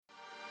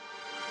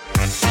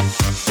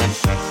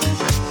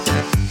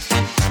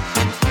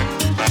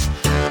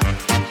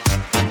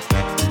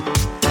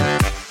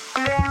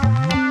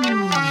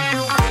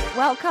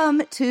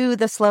Welcome to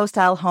the Slow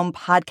Style Home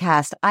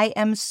Podcast. I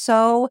am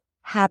so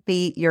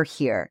happy you're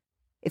here.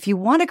 If you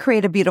want to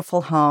create a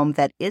beautiful home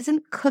that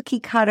isn't cookie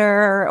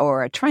cutter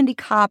or a trendy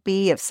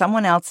copy of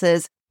someone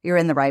else's, you're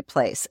in the right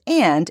place.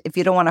 And if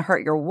you don't want to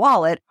hurt your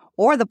wallet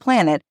or the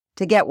planet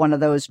to get one of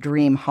those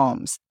dream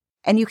homes.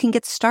 And you can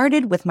get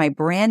started with my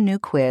brand new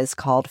quiz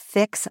called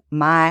Fix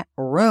My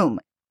Room.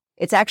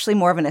 It's actually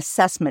more of an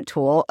assessment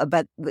tool,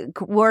 but the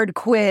word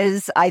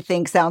quiz, I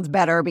think, sounds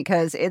better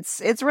because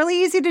it's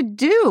really easy to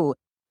do.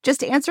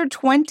 Just answer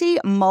 20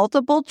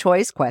 multiple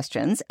choice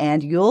questions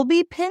and you'll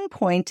be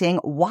pinpointing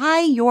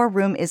why your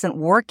room isn't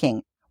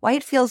working, why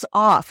it feels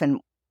off, and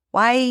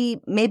why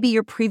maybe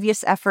your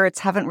previous efforts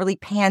haven't really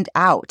panned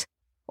out.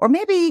 Or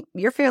maybe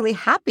you're fairly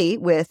happy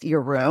with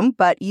your room,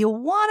 but you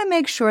want to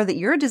make sure that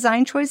your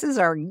design choices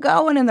are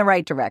going in the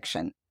right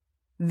direction.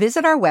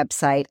 Visit our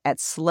website at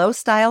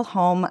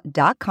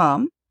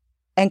slowstylehome.com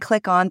and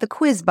click on the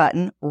quiz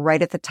button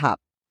right at the top.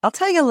 I'll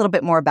tell you a little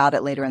bit more about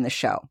it later in the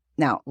show.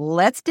 Now,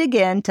 let's dig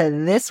into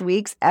this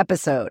week's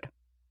episode.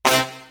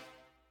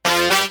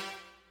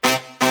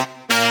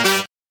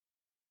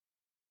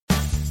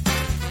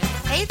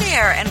 Hey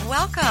there, and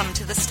welcome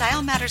to the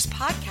Style Matters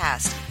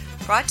podcast,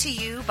 brought to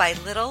you by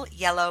Little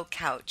Yellow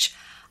Couch.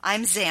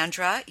 I'm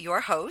Zandra,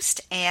 your host,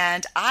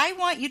 and I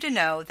want you to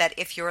know that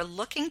if you're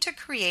looking to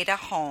create a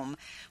home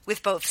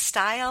with both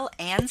style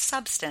and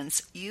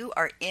substance, you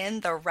are in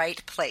the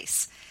right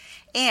place.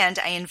 And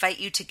I invite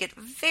you to get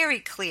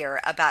very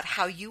clear about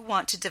how you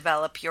want to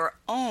develop your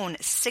own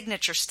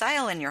signature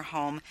style in your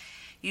home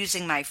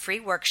using my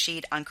free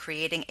worksheet on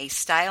creating a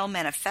style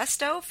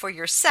manifesto for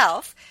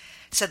yourself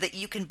so that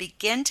you can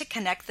begin to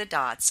connect the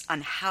dots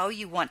on how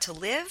you want to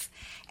live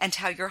and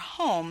how your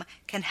home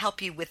can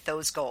help you with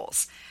those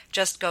goals.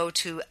 Just go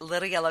to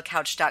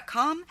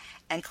littleyellowcouch.com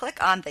and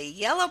click on the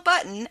yellow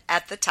button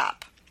at the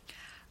top.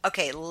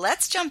 Okay,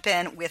 let's jump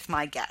in with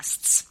my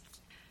guests.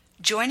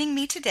 Joining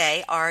me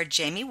today are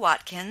Jamie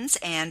Watkins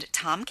and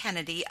Tom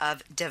Kennedy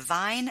of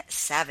Divine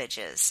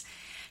Savages.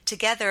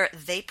 Together,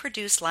 they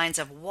produce lines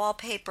of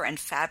wallpaper and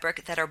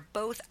fabric that are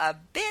both a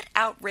bit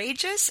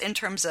outrageous in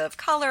terms of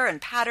color and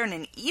pattern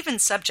and even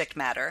subject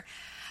matter,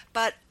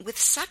 but with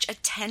such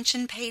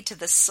attention paid to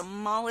the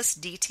smallest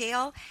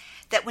detail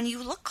that when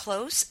you look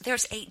close,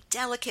 there's a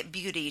delicate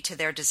beauty to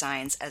their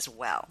designs as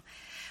well.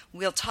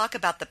 We'll talk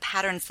about the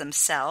patterns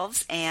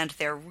themselves and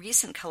their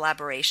recent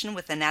collaboration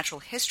with the Natural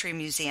History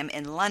Museum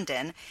in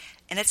London,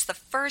 and it's the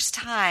first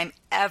time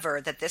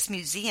ever that this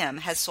museum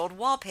has sold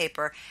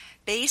wallpaper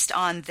based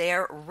on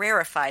their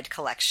rarefied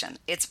collection.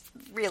 It's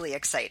really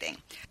exciting.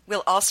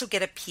 We'll also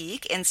get a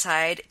peek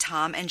inside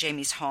Tom and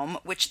Jamie's home,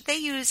 which they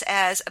use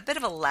as a bit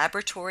of a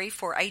laboratory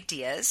for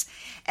ideas.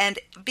 And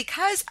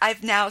because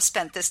I've now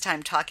spent this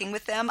time talking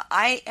with them,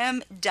 I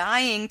am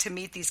dying to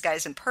meet these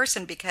guys in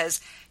person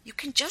because you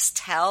can just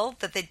tell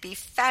that they'd be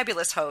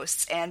fabulous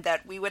hosts and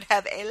that we would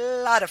have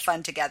a lot of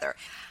fun together.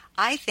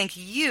 I think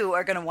you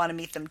are going to want to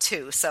meet them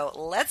too, so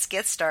let's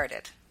get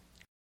started.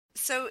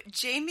 So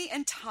Jamie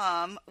and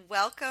Tom,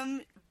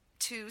 welcome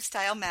to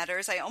Style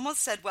Matters. I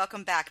almost said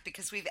welcome back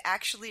because we've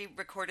actually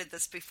recorded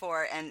this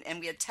before and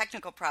we had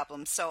technical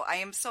problems. So I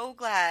am so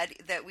glad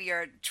that we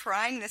are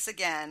trying this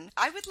again.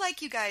 I would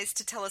like you guys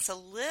to tell us a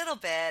little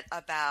bit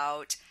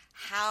about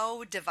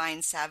how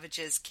Divine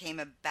Savages came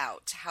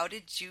about. How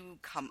did you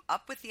come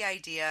up with the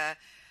idea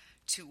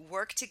to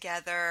work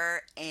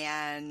together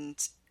and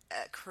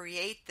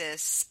create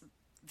this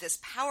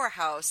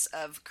powerhouse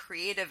of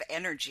creative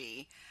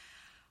energy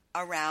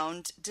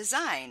around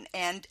design?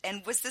 And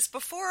was this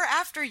before or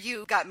after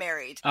you got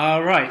married?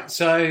 Right.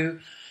 So,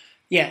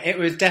 yeah, it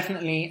was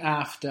definitely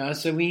after.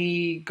 So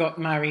we got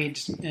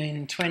married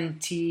in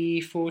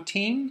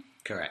 2014.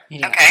 Correct.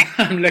 Yeah. Okay.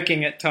 I'm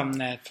looking at Tom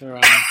there for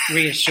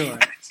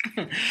reassurance.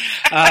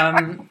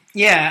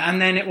 Yeah,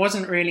 and then it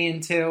wasn't really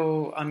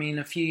until,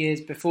 a few years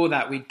before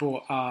that we'd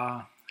bought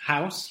our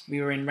house.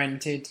 We were in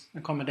rented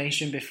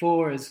accommodation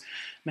before, as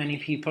many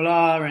people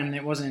are, and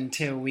it wasn't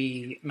until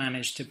we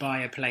managed to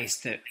buy a place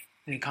that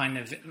we kind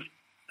of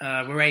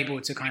were able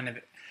to kind of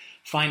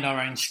find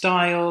our own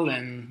style,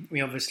 and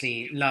we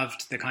obviously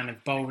loved the kind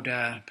of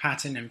bolder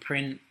pattern and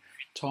print.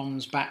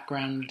 Tom's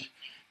background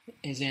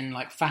is in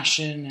like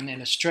fashion and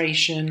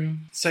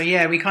illustration. So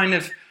yeah, we kind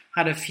of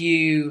had a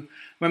few,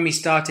 when we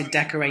started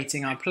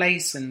decorating our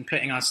place and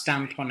putting our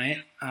stamp on it,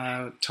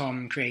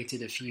 Tom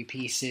created a few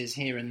pieces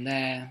here and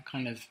there,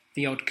 kind of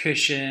the odd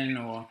cushion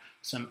or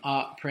some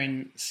art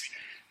prints.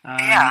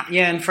 Yeah,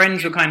 and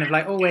friends were kind of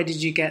like, oh, where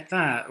did you get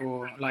that?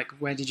 Or like,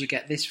 where did you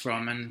get this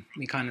from? And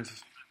we kind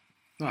of,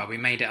 we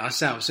made it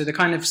ourselves. So the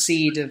kind of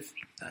seed of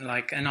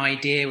like an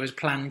idea was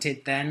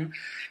planted then,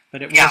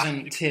 but it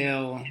wasn't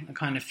until a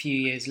kind of few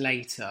years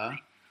later.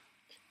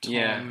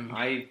 Tom...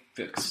 I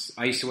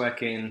used to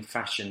work in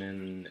fashion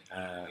and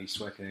I used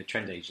to work in a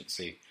trend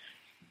agency,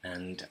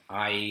 and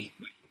I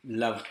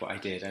loved what I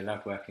did. I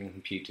loved working on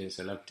computers.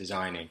 I loved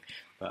designing.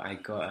 but I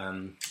got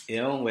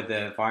ill with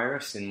a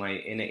virus in my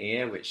inner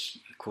ear, which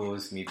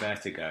caused me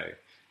vertigo,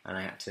 and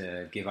I had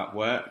to give up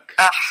work.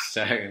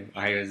 So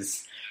I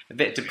was a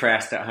bit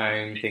depressed at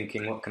home,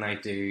 thinking, what can I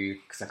do?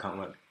 Because I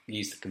can't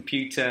use the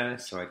computer.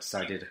 So I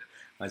decided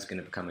I was going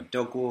to become a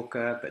dog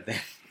walker, but then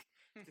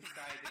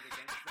decided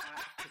against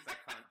that because I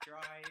can't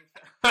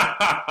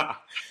drive.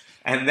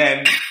 And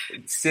then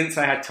since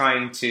I had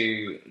time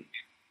to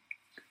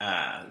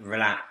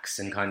relax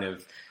and kind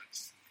of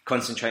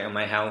concentrate on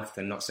my health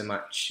and not so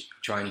much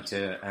trying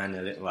to earn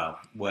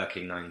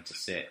working 9 to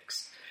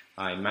 6,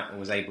 I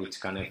was able to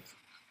kind of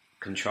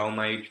control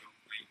my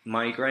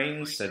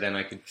migraines, so then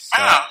I could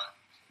start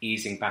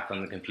easing back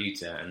on the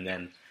computer. And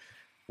then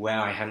where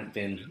I hadn't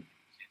been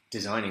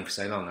designing for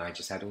so long, I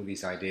just had all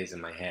these ideas in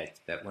my head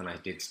that when I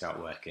did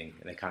start working,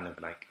 they kind of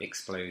like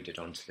exploded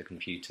onto the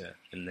computer,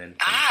 and then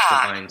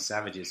Divine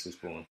Savages was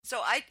born.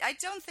 So I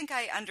don't think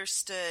I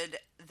understood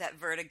that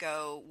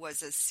vertigo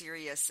was as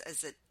serious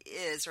as it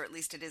is, or at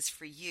least it is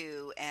for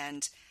you,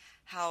 and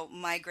how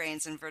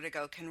migraines and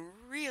vertigo can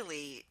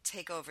really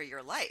take over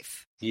your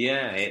life.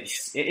 Yeah, it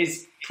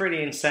is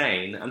pretty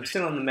insane. I'm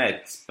still on the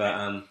meds,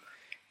 but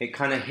it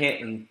kind of hit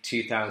in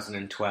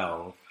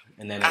 2012.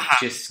 And then it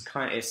just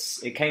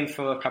it came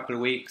for a couple of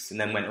weeks and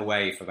then went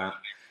away for about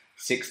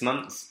 6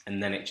 months,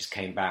 and then it just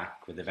came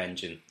back with a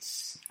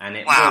vengeance. And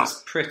it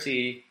was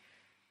pretty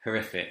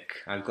horrific.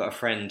 I've got a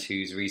friend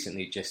who's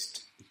recently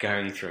just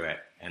going through it,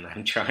 and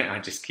I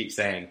just keep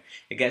saying,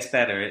 it gets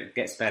better,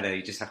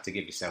 you just have to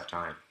give yourself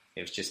time.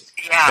 It was just,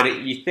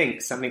 but you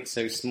think something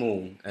so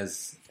small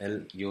as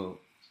your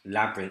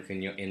labyrinth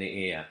in your inner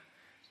ear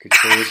could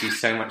cause you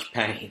so much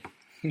pain.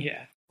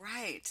 Yeah.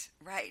 Right.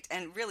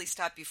 And really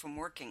stop you from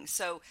working.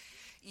 So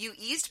you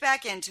eased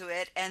back into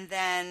it, and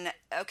then,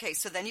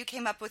 so then you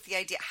came up with the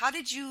idea. How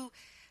did you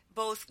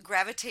both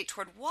gravitate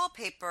toward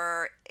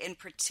wallpaper in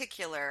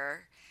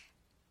particular?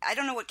 I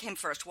don't know what came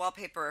first,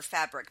 wallpaper or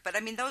fabric, but I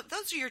mean,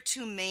 those are your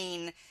two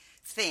main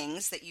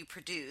things that you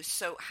produce.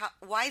 So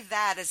why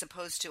that as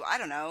opposed to, I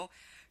don't know,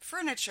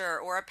 furniture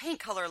or a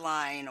paint color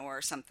line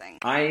or something?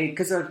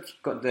 Because I've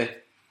got the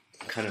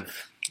kind of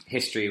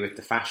history with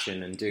the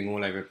fashion and doing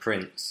all over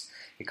prints,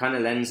 it kind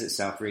of lends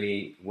itself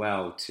really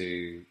well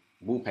to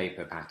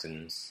wallpaper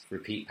patterns,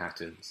 repeat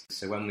patterns.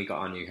 So when we got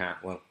our new house,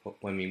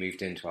 when we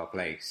moved into our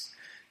place,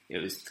 it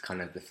was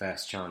kind of the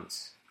first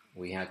chance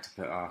we had to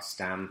put our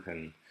stamp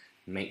and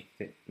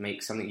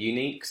make something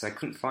unique, because I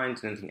couldn't find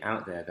anything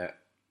out there that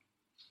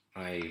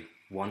I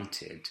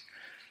wanted.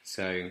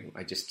 So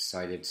I just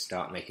decided to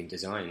start making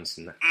designs,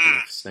 and that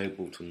kind of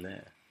snowballed from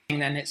there. And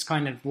then it's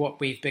kind of what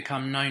we've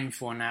become known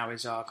for now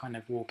is our kind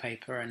of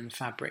wallpaper and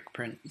fabric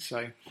print.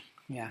 So,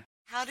 yeah.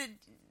 How did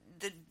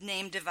the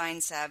name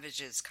Divine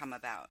Savages come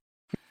about?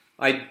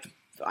 I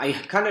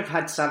kind of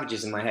had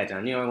Savages in my head.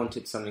 I knew I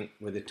wanted something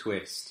with a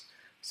twist.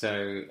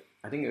 So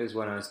I think it was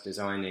when I was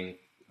designing,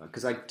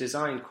 because I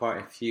designed quite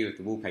a few of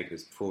the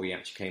wallpapers before we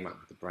actually came up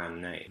with the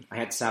brand name. I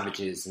had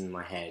Savages in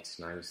my head,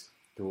 and I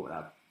thought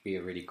that'd be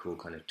a really cool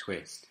kind of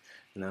twist.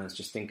 And I was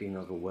just thinking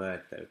of a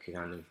word that could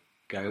kind of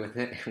go with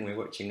it. And we're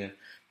watching a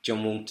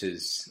John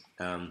Walters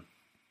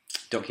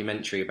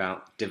documentary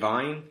about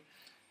divine.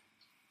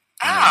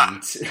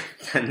 And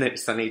then it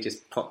suddenly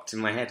just popped in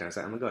my head. I was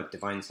like, oh my God,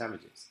 Divine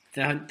Savages.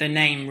 The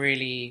name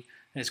really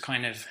has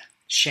kind of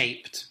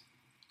shaped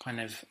kind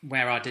of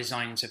where our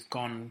designs have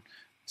gone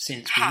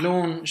since we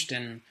launched.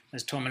 And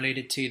as Tom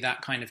alluded to,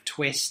 that kind of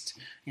twist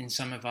in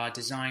some of our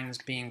designs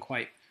being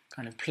quite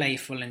kind of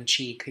playful and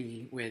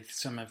cheeky with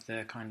some of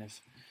the kind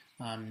of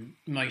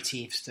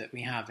motifs that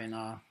we have in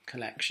our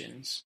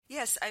collections.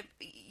 Yes,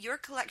 your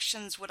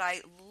collections, what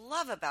I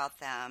love about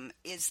them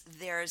is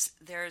there's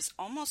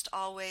almost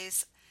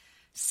always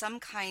some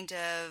kind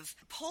of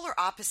polar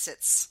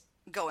opposites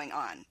going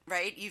on,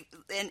 right?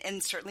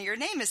 And certainly your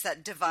name is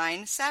that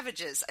Divine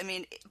Savages. I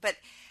mean, but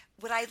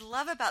what I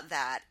love about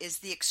that is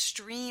the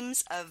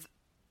extremes of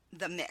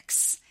the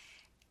mix.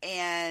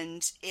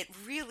 And it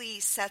really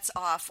sets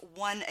off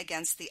one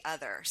against the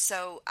other.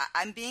 So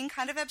I'm being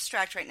kind of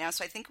abstract right now,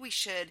 so I think we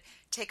should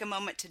take a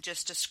moment to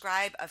just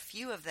describe a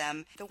few of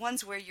them. The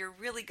ones where you're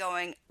really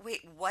going,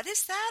 wait, what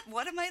is that?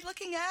 What am I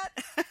looking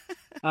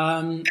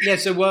at?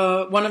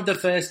 So one of the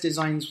first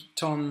designs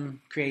Tom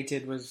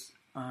created was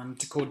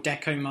called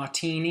Deco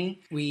Martini.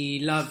 We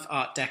love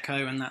Art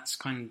Deco, and that's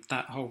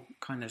that whole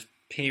kind of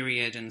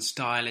period and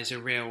style is a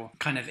real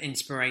kind of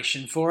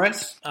inspiration for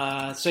us.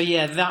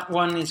 That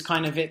one is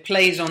kind of, it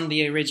plays on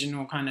the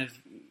original kind of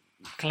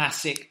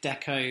classic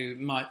deco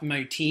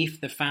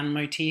motif, the fan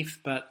motif,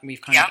 but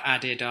we've kind of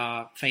added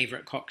our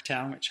favourite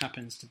cocktail, which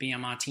happens to be a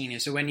martini.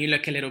 So when you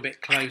look a little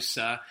bit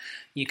closer,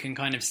 you can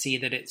kind of see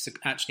that it's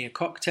actually a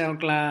cocktail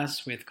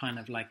glass with kind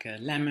of like a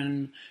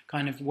lemon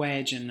kind of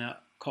wedge and a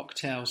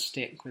cocktail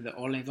stick with the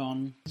olive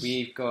on.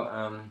 We've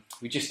got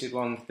we just did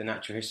one with the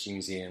Natural History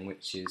Museum,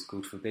 which is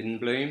called Forbidden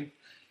Bloom,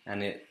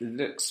 and it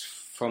looks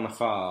from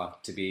afar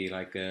to be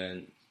like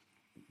a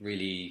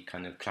really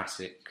kind of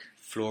classic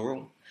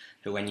floral,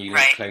 but when you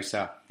look close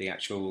up, the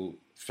actual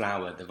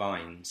flower, the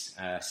vines,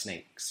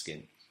 snake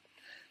skin.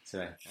 So,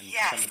 and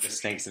some of the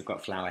snakes have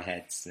got flower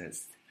heads, and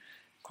it's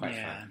quite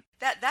fun.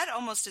 That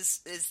almost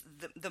is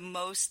the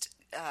most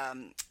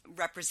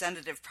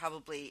representative,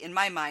 probably in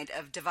my mind,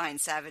 of Divine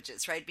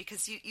Savages, right?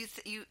 Because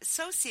you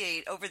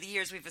associate, over the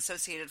years we've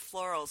associated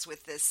florals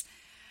with this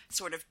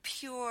sort of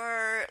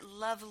pure,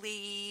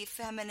 lovely,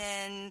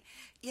 feminine,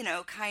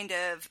 kind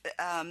of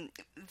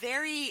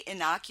very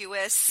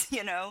innocuous,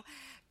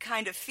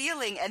 kind of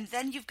feeling, and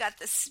then you've got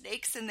the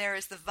snakes in there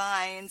as the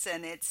vines,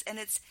 and it's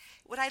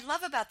what I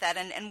love about that,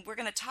 and we're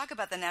going to talk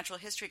about the natural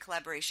history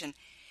collaboration,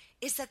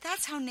 is that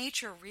that's how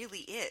nature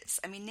really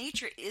is. I mean,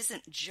 nature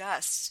isn't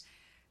just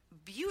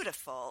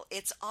beautiful,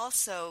 it's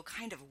also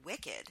kind of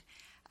wicked.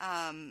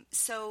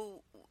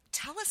 So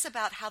tell us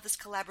about how this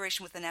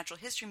collaboration with the Natural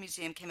History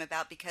Museum came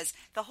about, because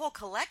the whole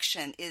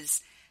collection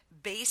is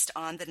based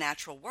on the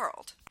natural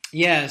world.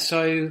 Yeah,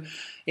 so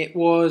it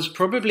was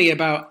probably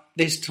about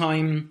this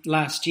time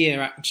last year,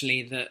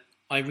 actually, that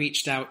I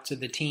reached out to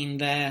the team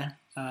there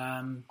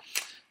and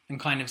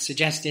kind of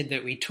suggested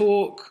that we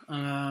talk.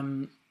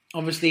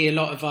 Obviously, a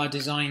lot of our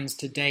designs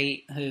to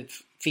date have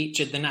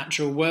featured the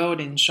natural world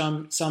in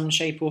some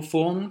shape or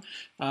form.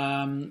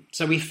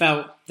 So we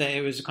felt that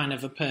it was kind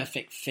of a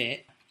perfect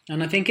fit.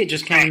 And I think it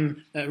just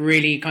came at a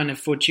really kind of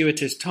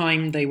fortuitous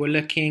time. They were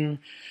looking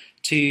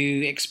to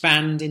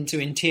expand into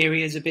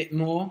interiors a bit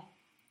more.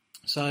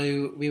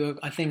 So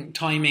I think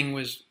timing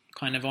was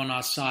kind of on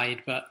our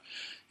side. But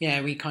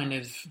yeah, we kind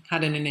of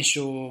had an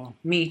initial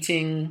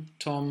meeting.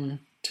 Tom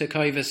took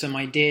over some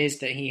ideas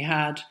that he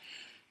had.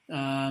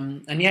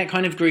 And yeah, it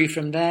kind of grew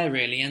from there,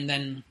 really. And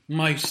then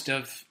most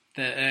of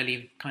the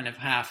early kind of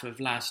half of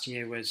last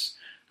year was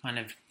kind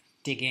of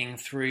digging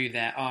through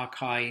their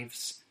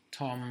archives.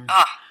 Tom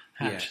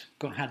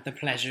had the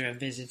pleasure of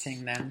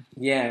visiting them.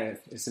 Yeah,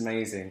 it's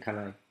amazing.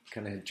 Kind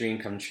of dream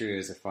come true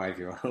as a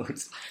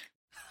 5-year-old.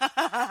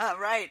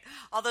 Right.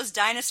 All those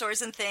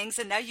dinosaurs and things,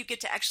 and now you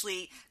get to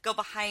actually go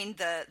behind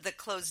the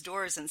closed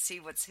doors and see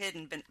what's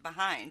hidden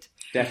behind.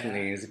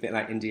 Definitely. It was a bit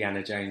like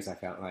Indiana Jones, I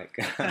felt like.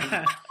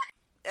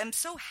 I'm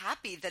so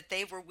happy that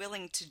they were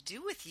willing to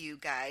do with you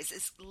guys,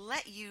 is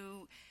let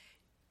you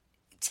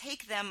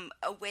take them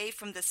away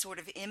from this sort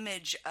of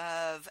image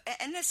of,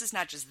 and this is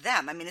not just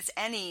them, I mean, it's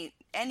any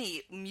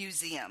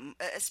museum,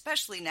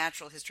 especially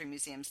natural history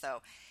museums,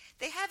 though.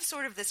 They have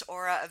sort of this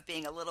aura of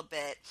being a little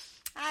bit,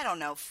 I don't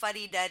know,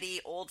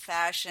 fuddy-duddy,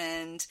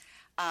 old-fashioned,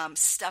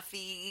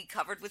 stuffy,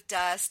 covered with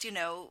dust,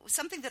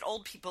 something that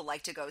old people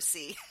like to go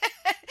see.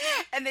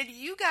 And then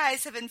you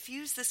guys have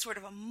infused this sort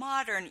of a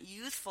modern,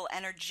 youthful,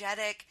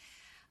 energetic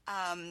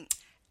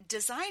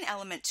design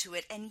element to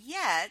it, and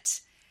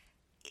yet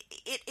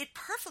it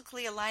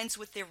perfectly aligns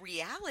with the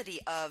reality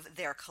of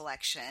their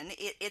collection.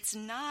 It's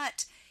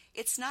not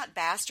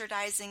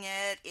bastardizing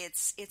it.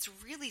 It's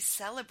really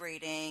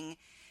celebrating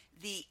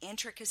the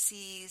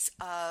intricacies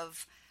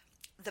of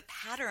the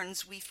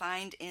patterns we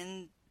find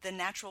in the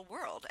natural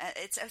world.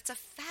 It's a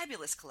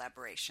fabulous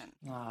collaboration.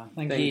 Oh,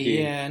 thank you.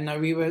 Yeah, no,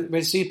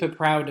 we're super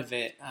proud of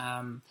it.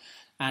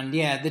 And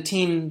yeah, the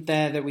team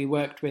there that we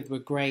worked with were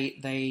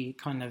great. They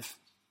kind of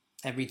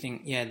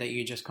everything, that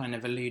you just kind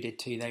of alluded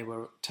to, they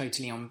were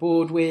totally on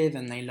board with,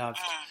 and they loved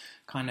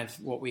kind of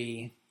what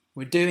we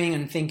were doing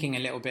and thinking a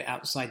little bit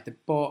outside the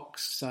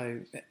box. So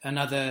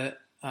another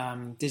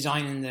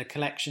design in the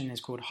collection is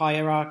called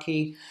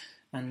Hierarchy.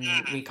 And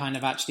we kind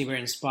of actually were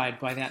inspired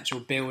by the actual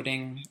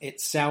building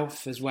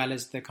itself, as well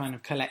as the kind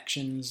of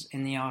collections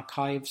in the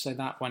archive. So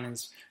that one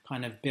is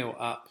kind of built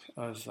up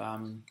of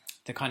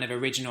the kind of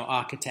original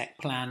architect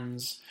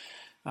plans.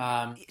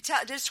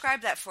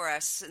 Describe that for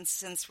us,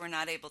 since we're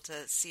not able to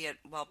see it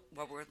while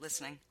we're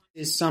listening.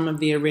 Is some of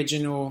the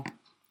original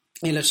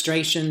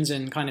illustrations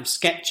and kind of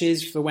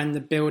sketches for when the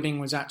building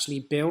was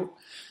actually built.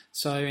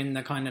 So in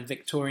the kind of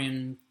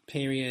Victorian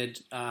period,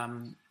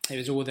 it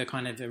was all the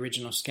kind of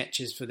original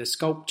sketches for the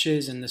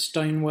sculptures and the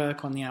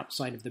stonework on the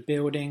outside of the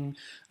building,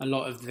 a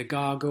lot of the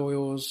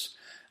gargoyles.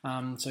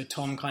 So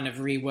Tom kind of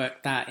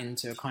reworked that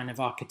into a kind of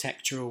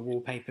architectural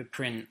wallpaper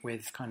print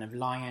with kind of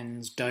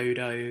lions,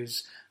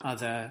 dodos,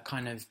 other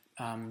kind of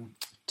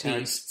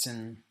beasts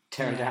and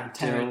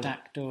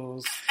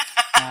pterodactyls.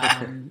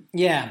 And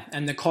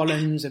the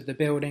columns of the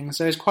building.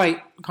 So it's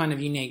quite kind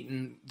of unique,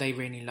 and they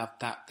really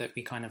loved that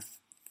we kind of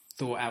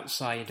thought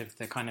outside of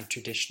the kind of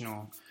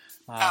traditional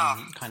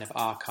kind of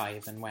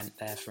archive and went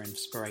there for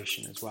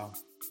inspiration as well.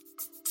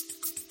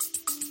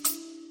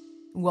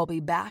 We'll be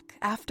back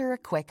after a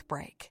quick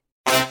break.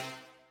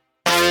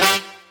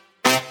 I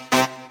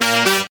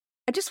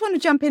just want to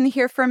jump in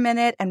here for a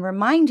minute and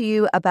remind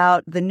you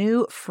about the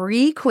new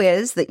free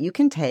quiz that you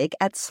can take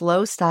at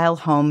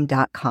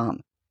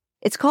slowstylehome.com.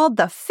 It's called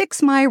the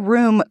Fix My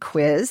Room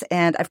quiz,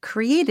 and I've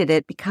created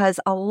it because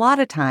a lot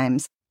of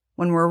times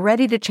when we're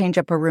ready to change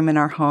up a room in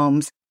our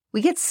homes,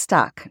 we get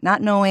stuck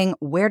not knowing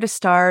where to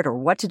start or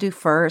what to do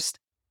first.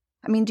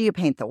 I mean, do you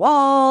paint the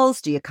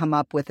walls? Do you come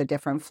up with a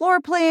different floor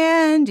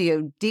plan? Do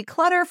you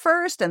declutter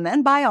first and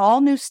then buy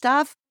all new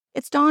stuff?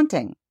 It's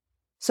daunting.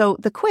 So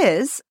the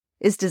quiz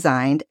is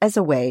designed as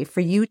a way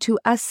for you to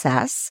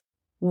assess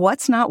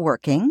what's not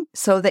working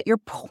so that you're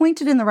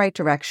pointed in the right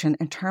direction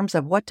in terms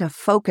of what to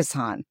focus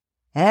on.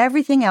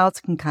 Everything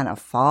else can kind of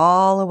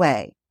fall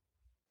away.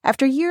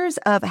 After years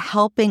of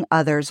helping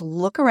others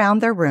look around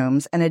their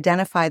rooms and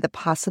identify the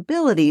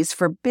possibilities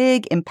for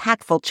big,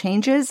 impactful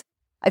changes,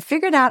 I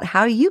figured out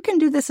how you can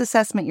do this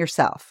assessment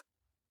yourself.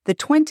 The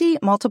 20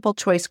 multiple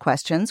choice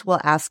questions will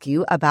ask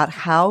you about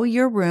how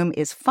your room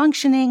is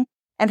functioning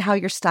and how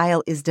your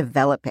style is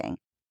developing.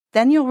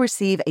 Then you'll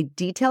receive a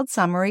detailed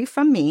summary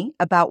from me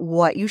about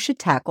what you should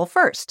tackle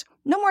first.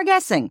 No more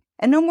guessing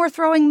and no more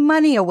throwing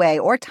money away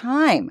or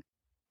time.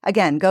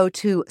 Again, go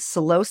to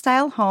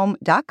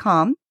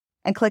slowstylehome.com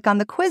and click on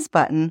the quiz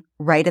button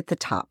right at the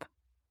top.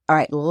 All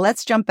right,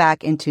 let's jump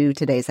back into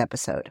today's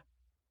episode.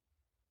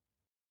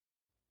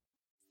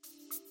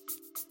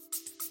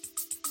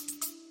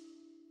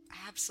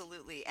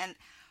 Absolutely. And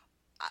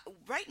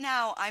right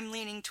now I'm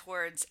leaning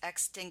towards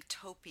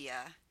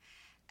Extinctopia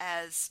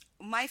as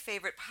my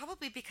favorite,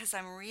 probably because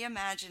I'm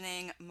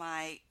reimagining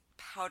my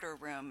powder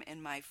room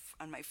on my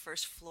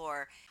first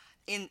floor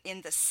in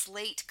the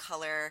slate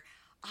color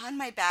on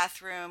my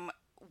bathroom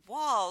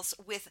walls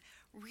with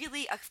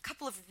really a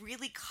couple of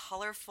really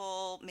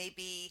colorful,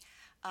 maybe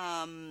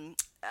Art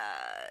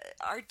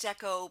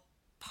Deco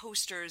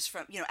posters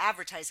from,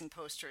 advertising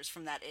posters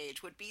from that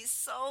age would be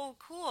so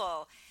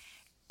cool.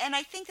 And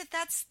I think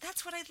that's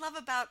what I love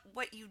about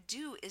what you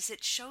do is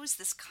it shows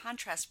this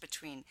contrast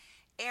between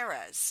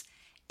eras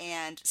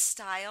and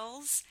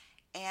styles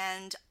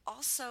and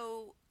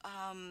also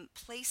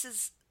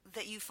places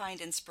that you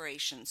find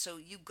inspiration. So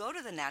you go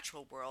to the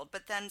natural world,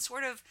 but then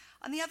sort of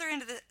on the other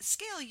end of the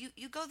scale,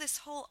 you go this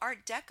whole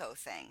Art Deco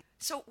thing.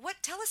 So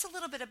tell us a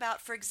little bit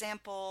about, for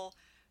example,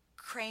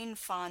 Crane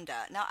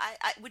Fonda. Now,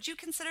 I would you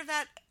consider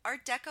that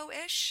Art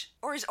Deco-ish?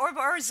 Or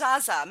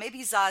Zaza?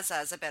 Maybe Zaza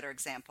is a better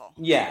example.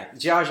 Yeah,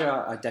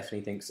 Jaja, I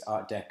definitely think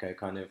Art Deco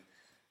kind of,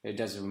 it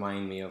does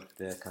remind me of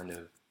the kind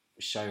of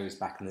shows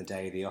back in the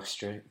day, the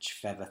ostrich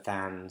feather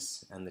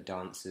fans and the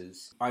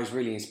dancers. I was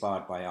really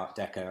inspired by Art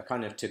Deco. I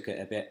kind of took it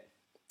a bit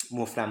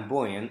more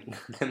flamboyant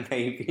than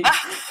maybe. Well,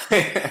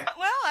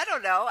 I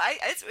don't know.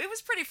 It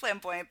was pretty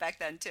flamboyant back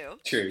then too.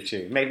 True.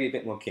 Maybe a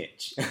bit more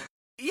kitsch.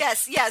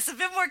 Yes, a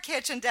bit more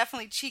kitsch and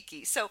definitely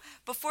cheeky. So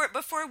before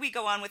we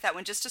go on with that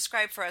one, just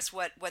describe for us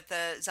what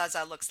the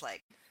Zaza looks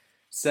like.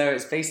 So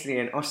it's basically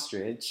an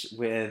ostrich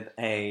with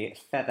a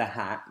feather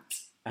hat,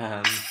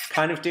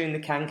 kind of doing the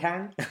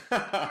can-can.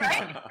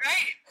 Right.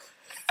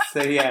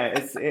 So yeah,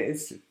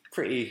 it's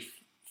pretty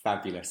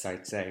fabulous,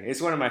 I'd say.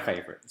 It's one of my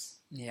favourites.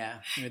 Yeah,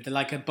 with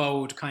a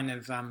bold kind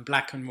of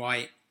black and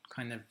white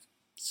kind of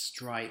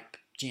stripe,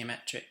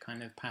 geometric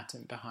kind of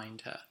pattern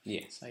behind her.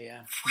 Yeah. So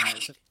yeah.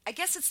 Right. I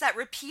guess it's that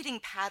repeating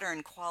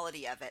pattern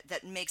quality of it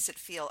that makes it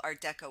feel Art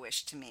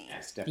Deco-ish to me.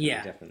 Yes,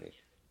 definitely.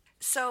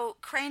 So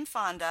Crane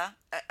Fonda,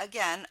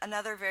 again,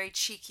 another very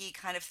cheeky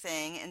kind of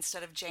thing.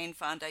 Instead of Jane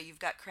Fonda, you've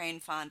got Crane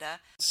Fonda.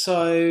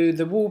 So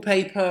the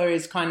wallpaper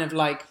is kind of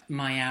like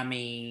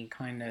Miami,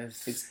 kind of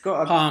it's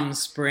got Palm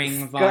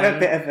Spring vibe. Got a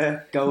bit of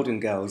a Golden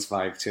Girls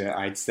vibe to it,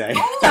 I'd say.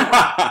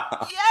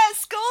 Oh,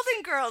 yes,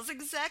 Golden Girls,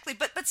 exactly.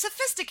 But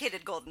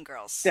sophisticated Golden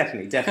Girls.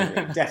 Definitely.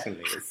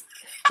 It's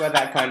got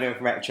that kind of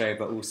retro,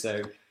 but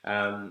also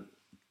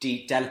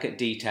delicate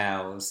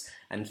details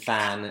and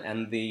fan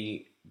and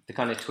the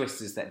kind of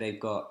twisters that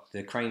they've got.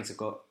 The cranes have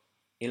got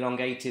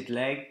elongated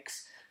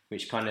legs,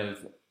 which kind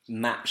of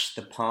match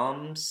the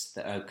palms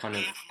that are kind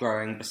of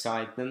growing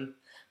beside them.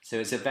 So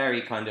it's a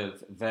very kind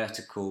of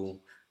vertical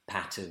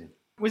pattern.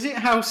 Was it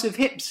House of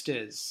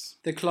Hipsters,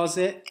 the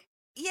closet?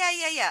 Yeah.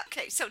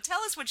 Okay, so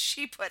tell us what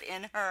she put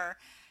in her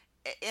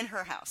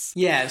house.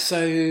 Yeah,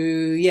 so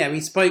we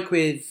spoke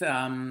with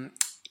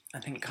I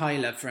think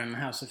Kyla from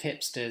House of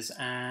Hipsters,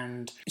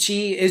 and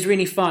she is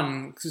really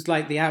fun because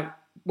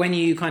when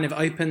you kind of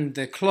open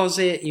the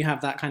closet, you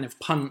have that kind of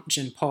punch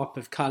and pop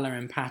of colour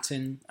and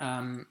pattern.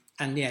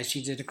 And yeah,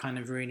 she did a kind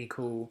of really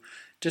cool,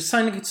 just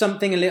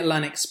something a little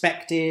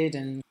unexpected.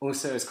 And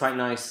also, it's quite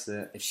nice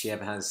that if she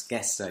ever has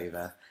guests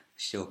over,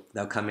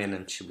 they'll come in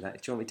and she'll be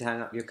like, "Do you want me to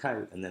hang up your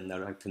coat?" And then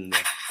they'll open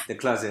the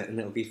closet and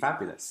it'll be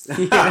fabulous.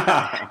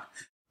 Yeah.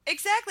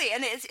 Exactly,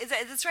 and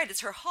it's right.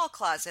 It's her hall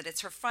closet.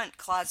 It's her front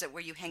closet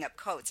where you hang up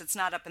coats. It's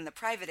not up in the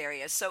private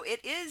area, so it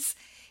is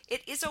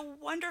a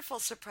wonderful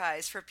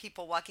surprise for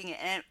people walking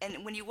in.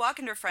 And when you walk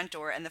into her front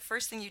door and the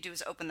first thing you do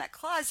is open that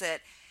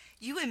closet,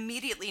 you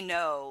immediately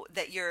know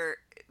that you're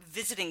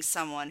visiting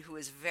someone who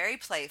is very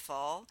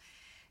playful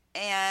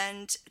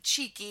and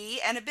cheeky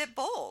and a bit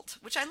bold,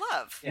 which I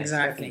love. Yes,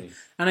 exactly. Definitely.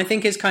 And I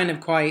think it's kind of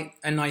quite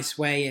a nice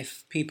way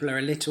if people are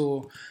a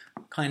little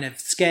kind of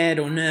scared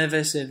or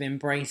nervous of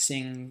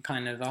embracing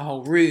kind of a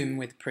whole room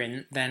with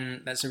print,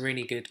 then that's a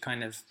really good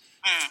kind of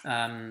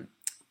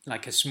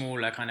like a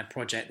smaller kind of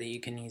project that you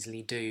can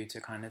easily do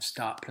to kind of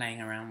start playing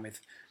around with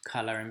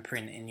colour and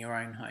print in your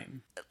own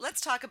home.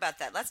 Let's talk about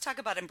that. Let's talk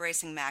about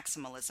embracing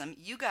maximalism.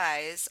 You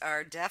guys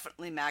are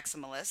definitely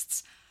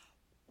maximalists.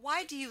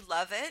 Why do you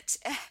love it?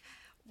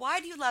 Why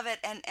do you love it,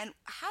 and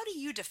how do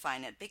you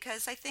define it?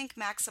 Because I think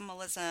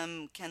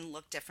maximalism can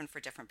look different for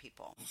different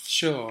people.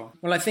 Sure.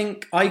 Well, I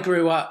think I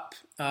grew up,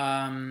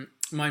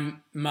 my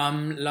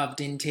mum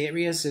loved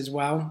interiors as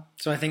well.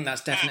 So I think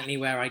that's definitely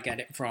where I get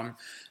it from.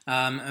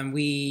 And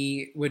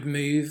we would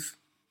move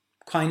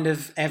kind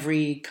of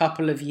every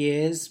couple of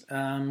years.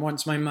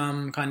 Once my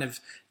mum kind of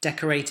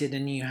decorated a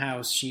new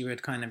house, she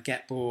would kind of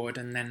get bored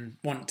and then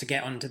want to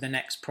get on to the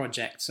next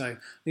project. So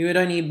we would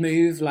only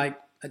move like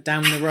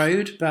down the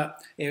road,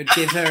 but it would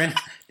give her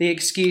the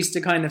excuse to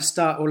kind of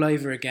start all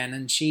over again.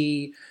 And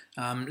she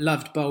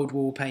loved bold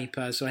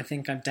wallpaper, so I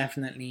think I've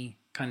definitely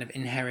kind of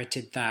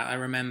inherited that. I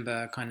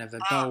remember kind of a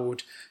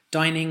bold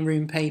dining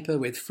room paper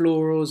with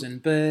florals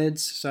and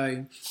birds,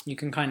 so you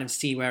can kind of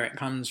see where it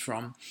comes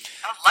from.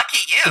 Oh, lucky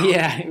you!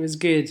 Yeah, it was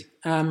good.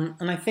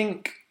 And I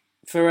think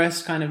for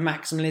us, kind of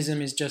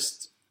maximalism is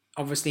just,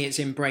 obviously it's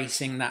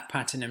embracing that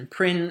pattern and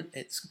print,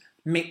 it's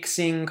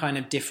mixing kind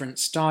of different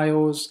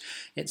styles.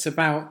 It's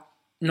about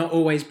not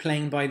always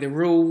playing by the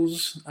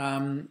rules.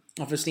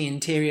 Obviously,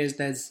 interiors,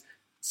 there's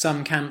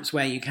some camps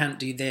where you can't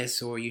do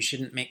this or you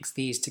shouldn't mix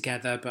these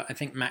together, but I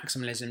think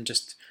maximalism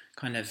just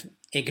kind of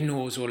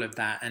ignores all of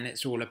that, and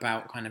it's all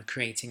about kind of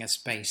creating a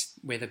space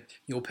with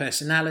your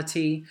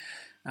personality.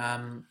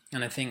 And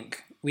I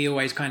think we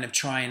always kind of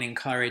try and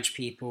encourage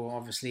people.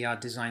 Obviously, our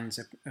designs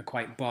are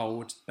quite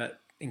bold, but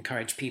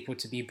encourage people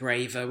to be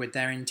braver with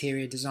their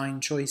interior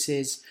design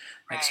choices,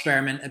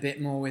 experiment a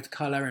bit more with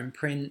colour and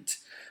print.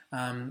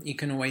 You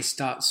can always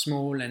start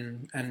small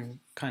and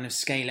kind of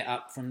scale it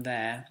up from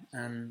there.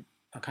 And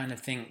I kind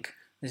of think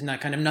there's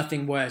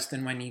nothing worse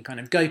than when you kind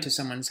of go to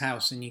someone's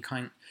house and you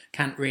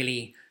can't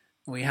really,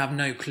 or you have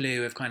no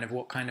clue of kind of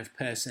what kind of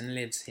person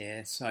lives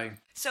here. So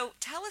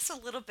tell us a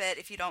little bit,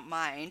 if you don't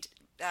mind,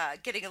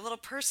 getting a little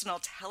personal.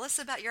 Tell us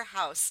about your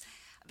house,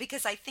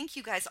 because I think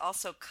you guys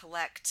also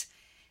collect.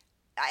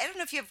 I don't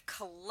know if you have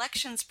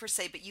collections per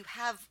se, but you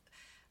have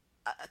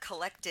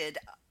collected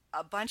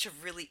a bunch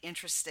of really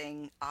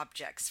interesting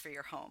objects for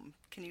your home.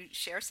 Can you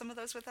share some of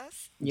those with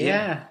us?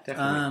 Yeah,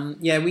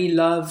 definitely. We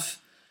love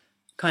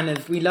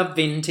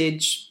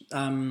vintage,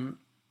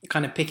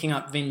 kind of picking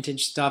up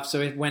vintage stuff.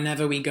 So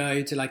whenever we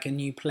go to like a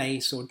new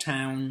place or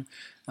town,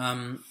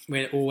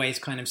 we're always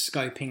kind of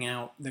scoping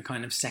out the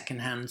kind of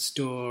secondhand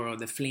store or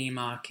the flea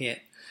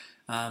market.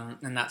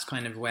 And that's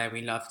kind of where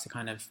we love to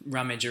kind of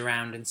rummage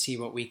around and see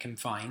what we can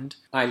find.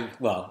 I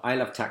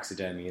love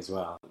taxidermy as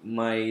well.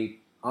 My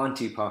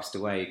auntie passed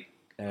away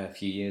a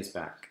few years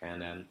back,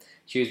 and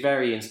she was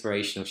very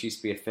inspirational. She used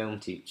to be a film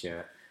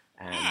teacher,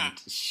 and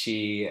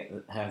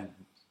her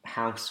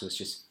house was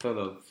just full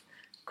of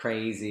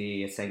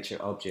crazy essential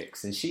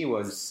objects, and she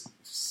was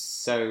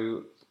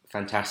so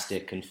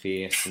fantastic and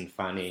fierce and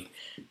funny,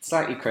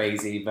 slightly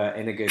crazy, but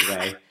in a good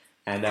way.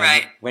 And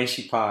when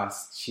she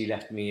passed, she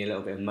left me a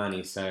little bit of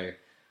money, so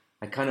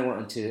I kind of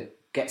wanted to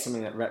get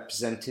something that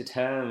represented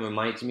her and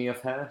reminded me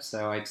of her.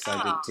 So I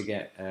decided to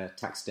get a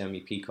taxidermy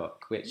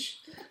peacock,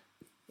 which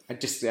I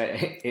just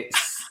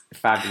it's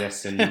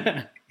fabulous,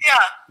 and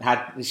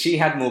she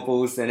had more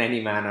balls than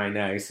any man I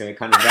know, so it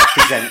kind of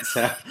represents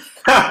her.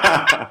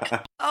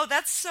 Oh,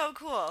 that's so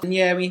cool. And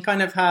yeah, we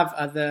kind of have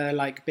other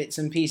like bits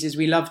and pieces.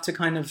 We love to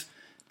kind of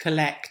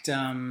collect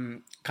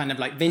kind of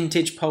like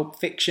vintage pulp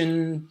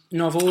fiction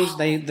novels.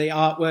 The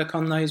artwork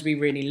on those we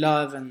really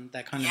love, and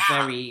they're kind of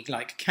very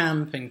like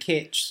camp and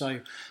kitsch.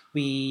 So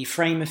we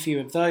frame a few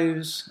of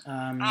those,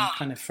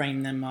 kind of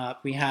frame them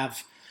up. We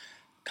have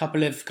a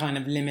couple of kind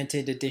of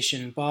limited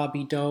edition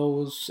Barbie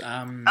dolls,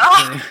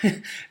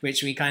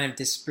 which we kind of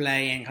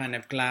display in kind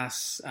of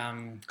glass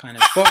kind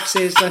of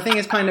boxes. So I think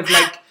it's kind of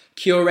like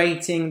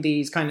curating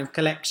these kind of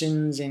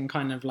collections in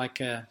kind of like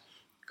a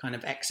kind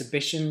of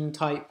exhibition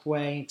type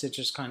way to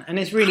just kind of, and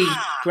it's really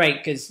great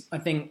because I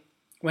think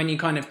when you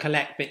kind of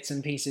collect bits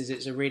and pieces,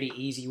 it's a really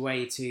easy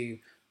way to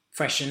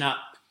freshen up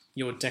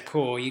your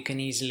decor. You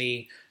can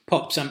easily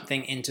pop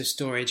something into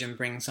storage and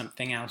bring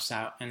something else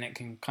out, and it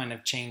can kind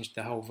of change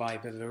the whole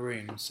vibe of the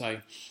room.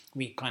 So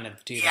we kind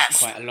of do that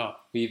quite a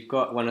lot. We've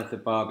got one of the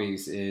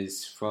Barbies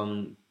is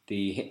from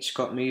the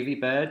Hitchcock movie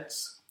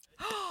Birds.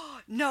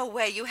 No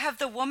way! You have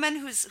the woman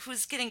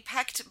who's getting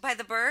pecked by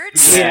the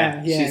birds?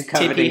 Yeah. She's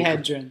covered Tippi in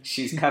Hedren.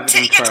 She's covered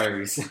in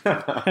crows.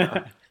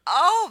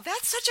 Oh,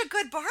 that's such a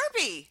good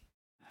Barbie.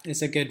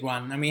 It's a good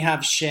one, and we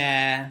have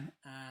Cher,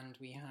 and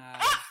we have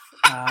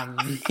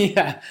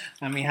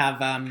and we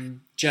have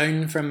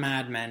Joan from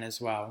Mad Men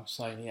as well.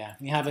 So yeah,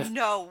 we have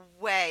No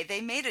way!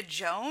 They made a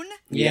Joan?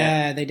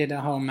 Yeah, they did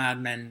a whole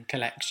Mad Men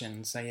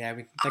collection. So yeah,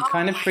 they're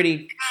kind of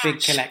pretty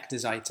big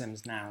collector's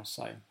items now.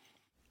 So.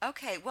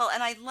 Okay, well,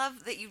 and I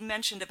love that you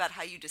mentioned about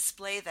how you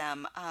display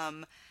them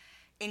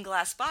in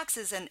glass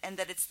boxes, and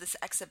that it's this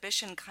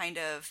exhibition kind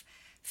of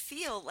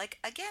feel, like,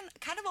 again,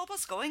 kind of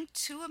almost going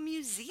to a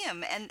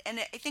museum. And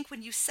I think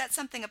when you set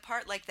something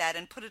apart like that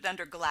and put it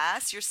under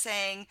glass, you're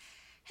saying,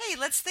 hey,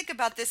 let's think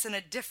about this in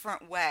a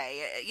different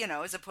way,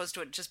 as opposed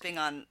to it just being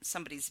on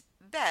somebody's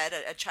bed,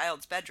 a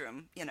child's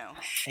bedroom,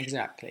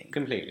 Exactly.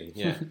 Completely,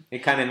 yeah. It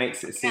kind of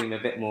makes it seem a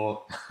bit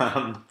more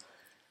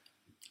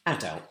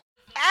adult.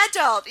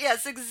 Adult,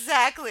 yes,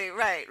 exactly.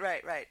 Right.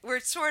 We're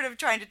sort of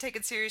trying to take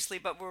it seriously,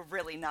 but we're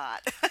really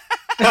not.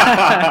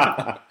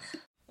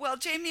 Well,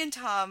 Jamie and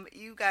Tom,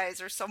 you guys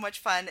are so much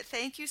fun.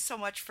 Thank you so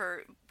much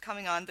for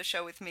coming on the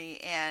show with me,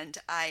 and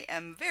I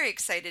am very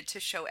excited to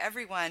show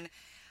everyone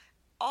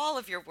all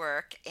of your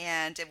work,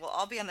 and it will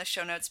all be on the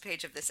show notes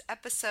page of this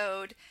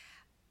episode.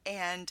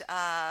 And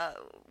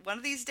one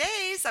of these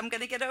days, I'm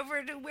going to get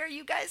over to where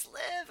you guys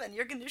live, and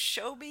you're going to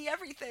show me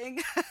everything.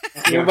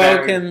 You're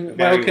welcome.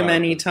 Welcome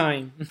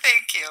anytime.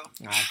 Thank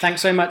you.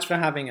 Thanks so much for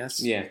having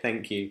us. Yeah,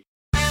 thank you.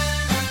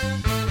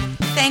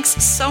 Thanks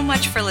so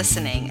much for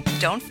listening.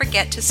 Don't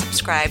forget to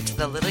subscribe to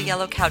the Little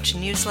Yellow Couch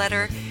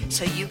newsletter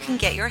so you can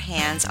get your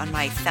hands on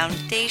my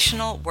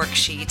foundational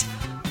worksheet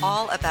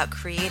all about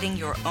creating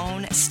your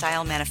own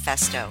style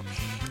manifesto.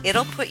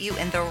 It'll put you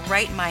in the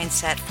right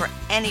mindset for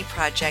any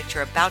project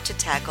you're about to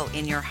tackle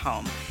in your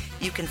home.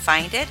 You can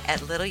find it at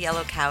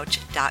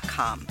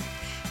littleyellowcouch.com.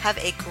 Have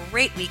a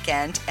great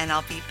weekend, and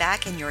I'll be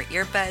back in your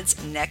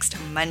earbuds next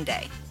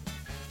Monday.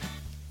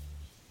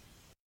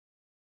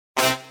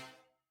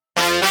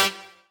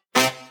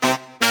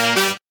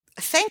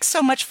 Thanks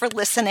so much for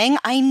listening.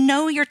 I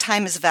know your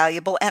time is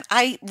valuable, and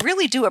I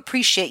really do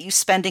appreciate you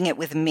spending it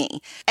with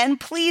me. And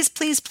please,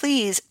 please,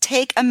 please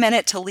take a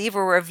minute to leave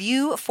a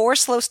review for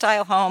Slow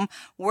Style Home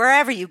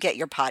wherever you get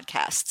your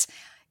podcasts.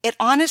 It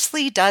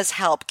honestly does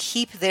help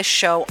keep this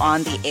show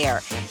on the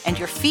air, and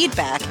your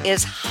feedback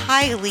is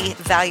highly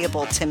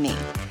valuable to me.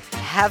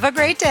 Have a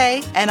great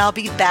day, and I'll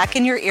be back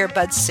in your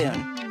earbuds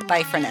soon.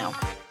 Bye for now.